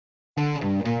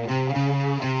Sitting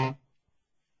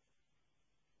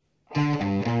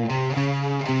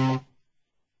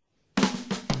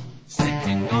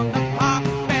on the park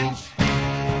bench,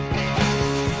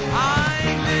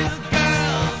 eyeing little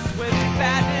girls with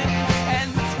batted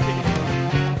and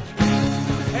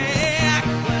hey,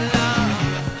 Aqualung,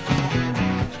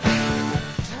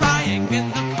 drying in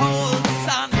the cold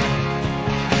sun,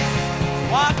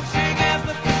 watching as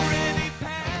the pretty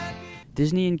Peggy.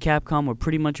 Disney and Capcom were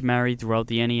pretty much married throughout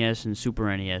the NES and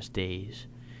Super NES days.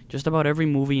 Just about every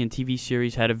movie and TV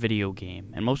series had a video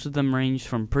game, and most of them ranged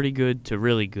from pretty good to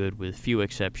really good with few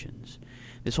exceptions.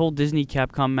 This whole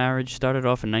Disney-Capcom marriage started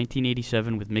off in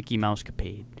 1987 with Mickey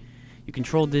Mousecapade. You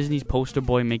control Disney's poster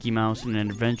boy Mickey Mouse in an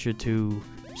adventure to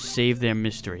save their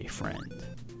mystery friend.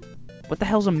 What the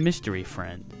hell's a mystery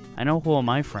friend? I know who all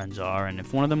my friends are, and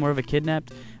if one of them were ever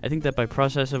kidnapped, I think that by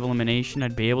process of elimination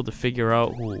I'd be able to figure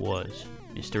out who it was.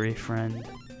 Mystery friend?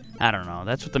 I don't know,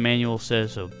 that's what the manual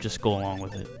says, so just go along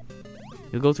with it.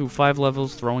 You'll go through 5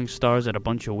 levels throwing stars at a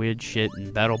bunch of weird shit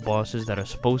and battle bosses that are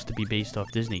supposed to be based off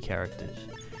Disney characters.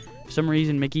 For some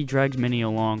reason, Mickey drags Minnie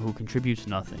along, who contributes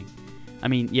nothing. I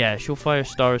mean, yeah, she'll fire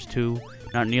stars too,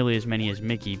 not nearly as many as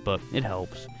Mickey, but it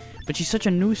helps. But she's such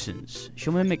a nuisance.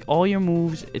 She'll mimic all your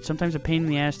moves. It's sometimes a pain in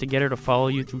the ass to get her to follow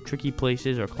you through tricky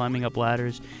places or climbing up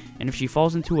ladders, and if she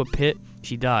falls into a pit,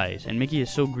 she dies, and Mickey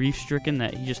is so grief-stricken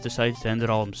that he just decides to end it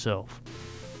all himself.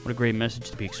 What a great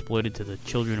message to be exploited to the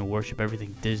children who worship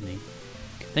everything Disney.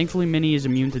 Thankfully, Minnie is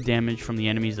immune to damage from the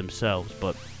enemies themselves,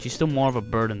 but she's still more of a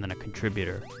burden than a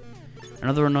contributor.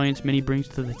 Another annoyance Minnie brings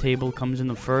to the table comes in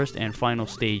the first and final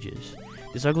stages.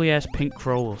 This ugly-ass pink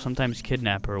crow will sometimes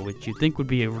kidnap her, which you'd think would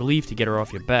be a relief to get her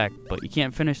off your back, but you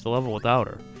can't finish the level without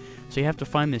her. So you have to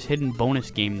find this hidden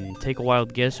bonus game and take a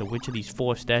wild guess at which of these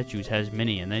 4 statues has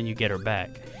Minnie, and then you get her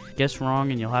back. Guess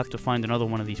wrong and you'll have to find another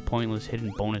one of these pointless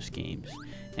hidden bonus games.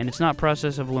 And it's not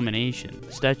process of elimination.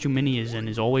 The statue Minnie is in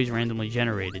is always randomly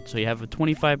generated, so you have a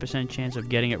 25% chance of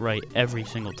getting it right every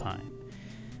single time.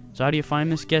 So how do you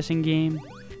find this guessing game?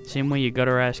 Same way you got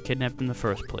her ass kidnapped in the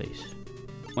first place.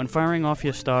 When firing off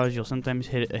your stars, you'll sometimes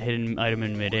hit a hidden item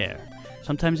in midair.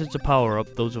 Sometimes it's a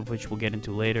power-up, those of which we'll get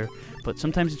into later, but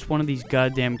sometimes it's one of these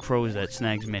goddamn crows that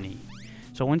snags Minnie.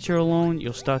 So once you're alone,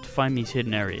 you'll start to find these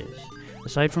hidden areas.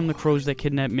 Aside from the crows that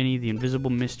kidnap Minnie, the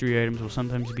invisible mystery items will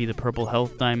sometimes be the purple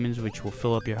health diamonds, which will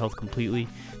fill up your health completely,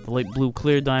 the light blue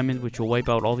clear diamond, which will wipe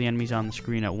out all the enemies on the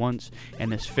screen at once,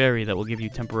 and this fairy that will give you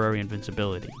temporary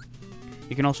invincibility.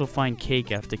 You can also find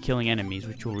cake after killing enemies,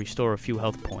 which will restore a few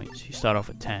health points. You start off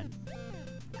at 10.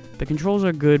 The controls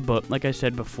are good, but like I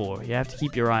said before, you have to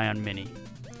keep your eye on Minnie.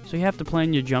 So you have to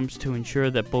plan your jumps to ensure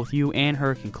that both you and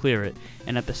her can clear it,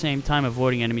 and at the same time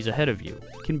avoiding enemies ahead of you.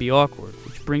 It can be awkward,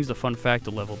 which brings the fun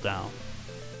factor level down.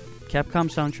 Capcom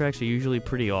soundtracks are usually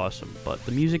pretty awesome, but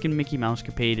the music in Mickey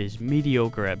Mousecapade is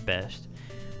mediocre at best.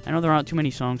 I know there aren't too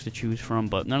many songs to choose from,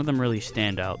 but none of them really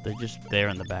stand out, they're just there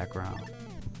in the background.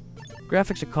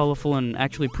 Graphics are colorful and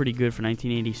actually pretty good for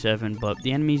 1987, but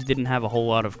the enemies didn't have a whole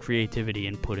lot of creativity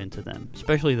input into them,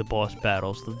 especially the boss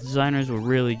battles. The designers were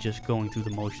really just going through the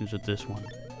motions with this one.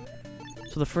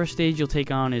 So the first stage you'll take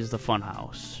on is the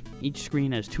Funhouse. Each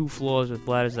screen has 2 floors with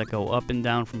ladders that go up and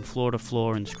down from floor to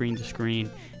floor and screen to screen,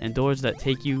 and doors that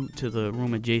take you to the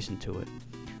room adjacent to it.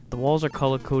 The walls are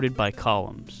color-coded by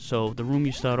columns, so the room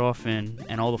you start off in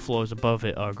and all the floors above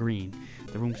it are green.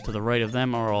 The rooms to the right of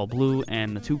them are all blue,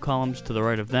 and the 2 columns to the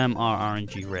right of them are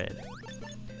orangey red.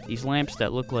 These lamps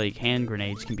that look like hand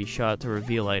grenades can be shot to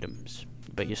reveal items,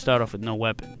 but you start off with no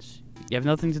weapons. You have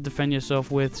nothing to defend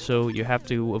yourself with, so you have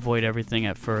to avoid everything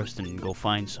at first and go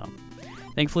find some.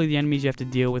 Thankfully, the enemies you have to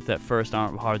deal with at first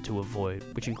aren't hard to avoid,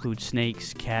 which include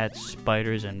snakes, cats,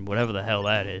 spiders, and whatever the hell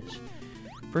that is.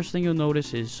 First thing you'll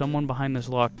notice is someone behind this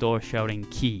locked door shouting,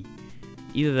 "Key."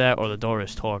 Either that or the door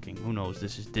is talking. Who knows,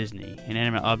 this is Disney.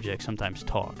 Inanimate objects sometimes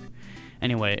talk.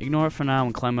 Anyway, ignore it for now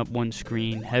and climb up one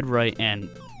screen, head right, and...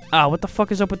 what the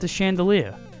fuck is up with the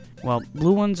chandelier? Well,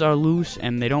 blue ones are loose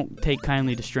and they don't take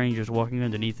kindly to strangers walking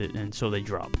underneath it, and so they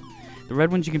drop. The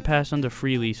red ones you can pass under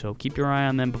freely, so keep your eye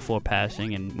on them before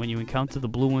passing, and when you encounter the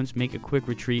blue ones, make a quick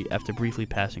retreat after briefly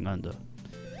passing under.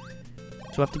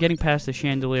 So after getting past the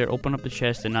chandelier, open up the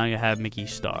chest and now you have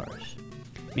Mickey's stars.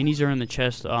 Minis are in the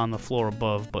chest on the floor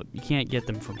above, but you can't get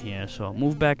them from here, so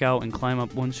move back out and climb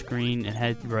up one screen and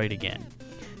head right again.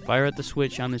 Fire at the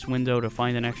switch on this window to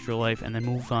find an extra life and then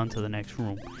move on to the next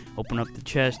room. Open up the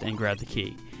chest and grab the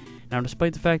key. Now,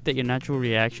 despite the fact that your natural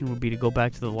reaction would be to go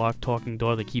back to the locked talking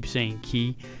door that keeps saying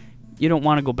key, you don't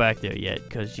want to go back there yet,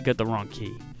 because you got the wrong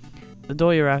key. The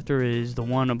door you're after is the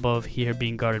one above here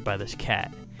being guarded by this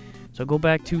cat. So go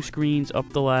back 2 screens up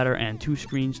the ladder and 2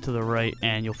 screens to the right,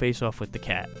 and you'll face off with the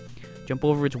cat. Jump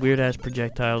over its weird-ass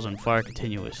projectiles and fire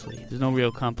continuously. There's no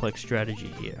real complex strategy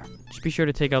here. Just be sure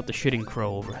to take out the shitting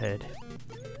crow overhead.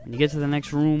 When you get to the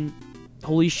next room,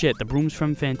 holy shit, the brooms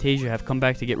from Fantasia have come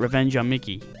back to get revenge on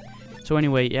Mickey. So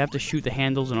anyway, you have to shoot the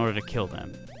handles in order to kill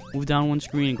them. Move down 1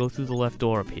 screen and go through the left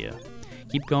door up here.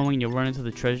 Keep going and you'll run into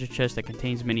the treasure chest that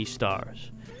contains mini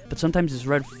stars. But sometimes this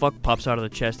red fuck pops out of the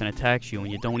chest and attacks you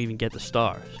and you don't even get the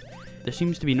stars. There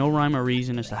seems to be no rhyme or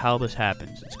reason as to how this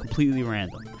happens. It's completely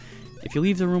random. If you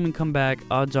leave the room and come back,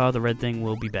 odds are the red thing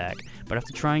will be back. But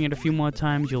after trying it a few more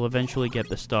times, you'll eventually get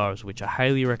the stars, which I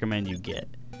highly recommend you get.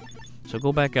 So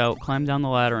go back out, climb down the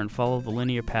ladder, and follow the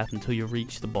linear path until you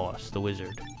reach the boss, the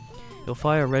wizard. He'll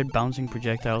fire red bouncing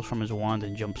projectiles from his wand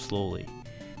and jump slowly.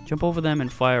 Jump over them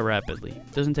and fire rapidly.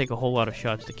 It doesn't take a whole lot of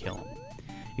shots to kill him.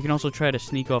 You can also try to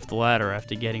sneak off the ladder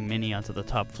after getting Minnie onto the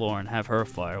top floor and have her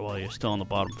fire while you're still on the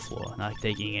bottom floor, not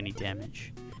taking any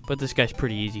damage. But this guy's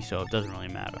pretty easy, so it doesn't really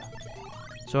matter.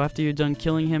 So after you're done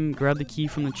killing him, grab the key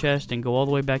from the chest and go all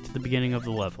the way back to the beginning of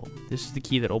the level. This is the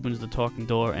key that opens the talking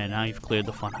door, and now you've cleared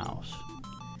the funhouse.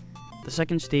 The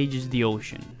second stage is the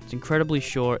ocean. It's incredibly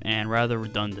short and rather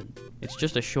redundant. It's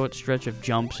just a short stretch of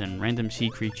jumps and random sea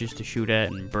creatures to shoot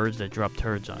at and birds that drop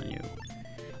turds on you.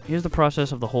 Here's the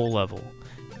process of the whole level.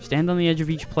 Stand on the edge of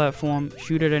each platform,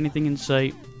 shoot at anything in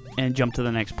sight, and jump to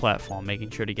the next platform,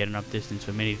 making sure to get enough distance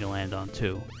for Minnie to land on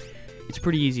too. It's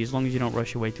pretty easy as long as you don't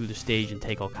rush your way through the stage and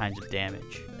take all kinds of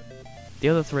damage. The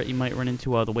other threat you might run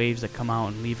into are the waves that come out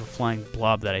and leave a flying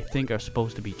blob that I think are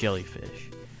supposed to be jellyfish.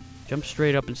 Jump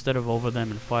straight up instead of over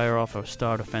them and fire off a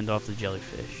star to fend off the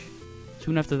jellyfish.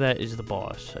 Soon after that is the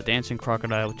boss, a dancing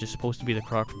crocodile which is supposed to be the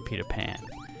croc from Peter Pan.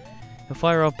 He'll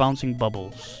fire off bouncing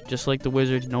bubbles. Just like the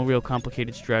wizard, no real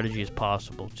complicated strategy is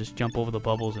possible. Just jump over the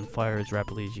bubbles and fire as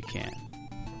rapidly as you can.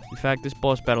 In fact, this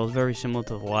boss battle is very similar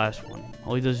to the last one.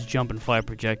 All he does is jump and fire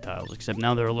projectiles, except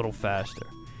now they're a little faster.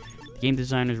 The game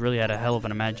designers really had a hell of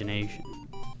an imagination.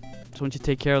 So once you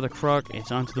take care of the croc,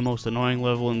 it's on to the most annoying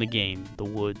level in the game, the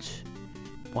woods.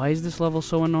 Why is this level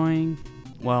so annoying?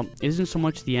 Well, it isn't so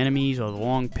much the enemies or the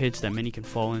long pits that Minnie can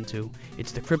fall into,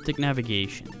 it's the cryptic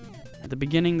navigation. At the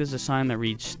beginning, there's a sign that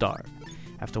reads Start.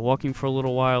 After walking for a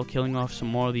little while, killing off some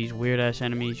more of these weird-ass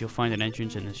enemies, you'll find an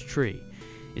entrance in this tree.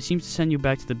 It seems to send you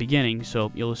back to the beginning,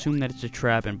 so you'll assume that it's a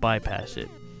trap and bypass it.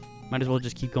 Might as well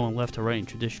just keep going left to right in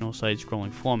traditional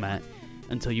side-scrolling format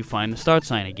until you find the start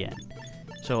sign again.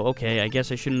 So, okay, I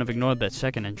guess I shouldn't have ignored that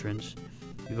second entrance.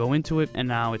 You go into it, and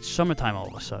now it's summertime all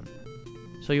of a sudden.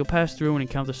 So you'll pass through and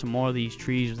encounter some more of these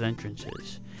trees with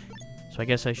entrances. So I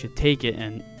guess I should take it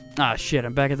and... Ah, shit,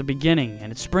 I'm back at the beginning,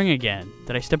 and it's spring again.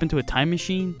 Did I step into a time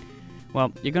machine?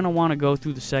 Well, you're gonna want to go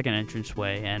through the second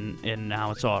entranceway, and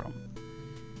now it's autumn.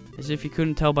 As if you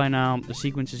couldn't tell by now, the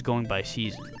sequence is going by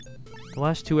season. The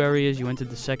last 2 areas you entered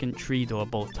the second tree door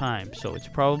both times, so it's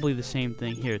probably the same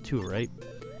thing here too, right?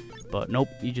 But nope,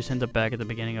 you just end up back at the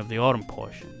beginning of the autumn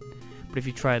portion. But if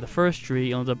you try the first tree,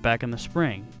 you'll end up back in the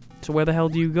spring. So where the hell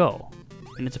do you go?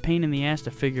 And it's a pain in the ass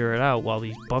to figure it out while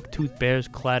these buck-toothed bears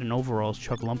clad in overalls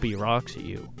chuck lumpy rocks at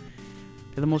you.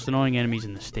 They're the most annoying enemies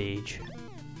in the stage.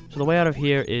 So the way out of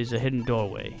here is a hidden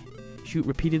doorway. Shoot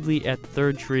repeatedly at the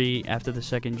third tree after the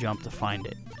second jump to find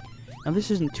it. Now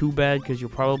this isn't too bad because you'll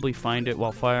probably find it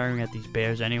while firing at these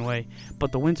bears anyway,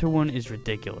 but the winter one is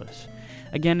ridiculous.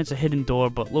 Again, it's a hidden door,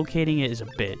 but locating it is a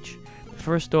bitch. The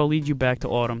first door leads you back to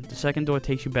autumn, the second door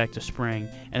takes you back to spring,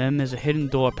 and then there's a hidden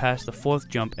door past the 4th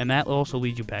jump, and that also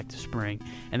leads you back to spring,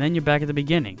 and then you're back at the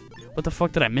beginning. What the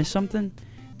fuck, did I miss something?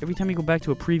 Every time you go back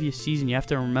to a previous season, you have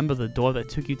to remember the door that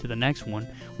took you to the next one,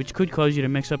 which could cause you to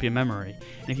mix up your memory,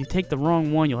 and if you take the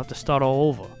wrong one, you'll have to start all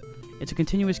over. It's a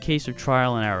continuous case of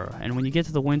trial and error, and when you get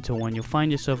to the winter one, you'll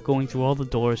find yourself going through all the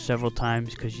doors several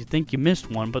times because you think you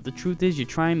missed one, but the truth is you're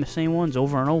trying the same ones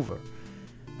over and over.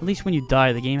 At least when you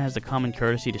die, the game has the common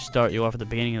courtesy to start you off at the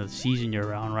beginning of the season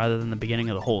you're on rather than the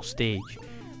beginning of the whole stage.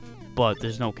 But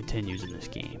there's no continues in this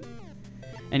game.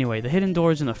 Anyway, the hidden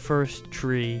door is in the first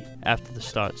tree after the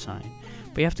start sign,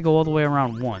 but you have to go all the way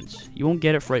around once. You won't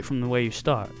get it right from the way you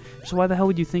start, so why the hell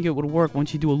would you think it would work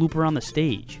once you do a loop around the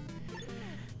stage?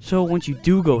 So once you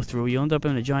do go through, you'll end up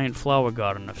in a giant flower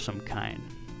garden of some kind.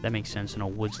 That makes sense in a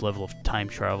woods level of time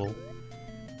travel.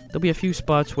 There'll be a few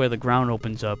spots where the ground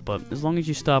opens up, but as long as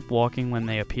you stop walking when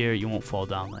they appear, you won't fall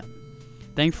down them.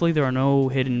 Thankfully, there are no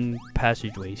hidden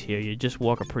passageways here. You just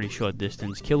walk a pretty short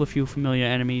distance, kill a few familiar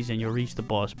enemies, and you'll reach the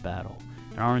boss battle,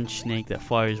 an orange snake that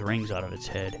fires rings out of its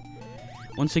head.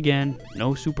 Once again,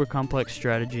 no super complex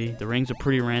strategy. The rings are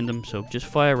pretty random, so just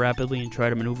fire rapidly and try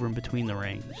to maneuver in between the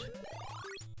rings.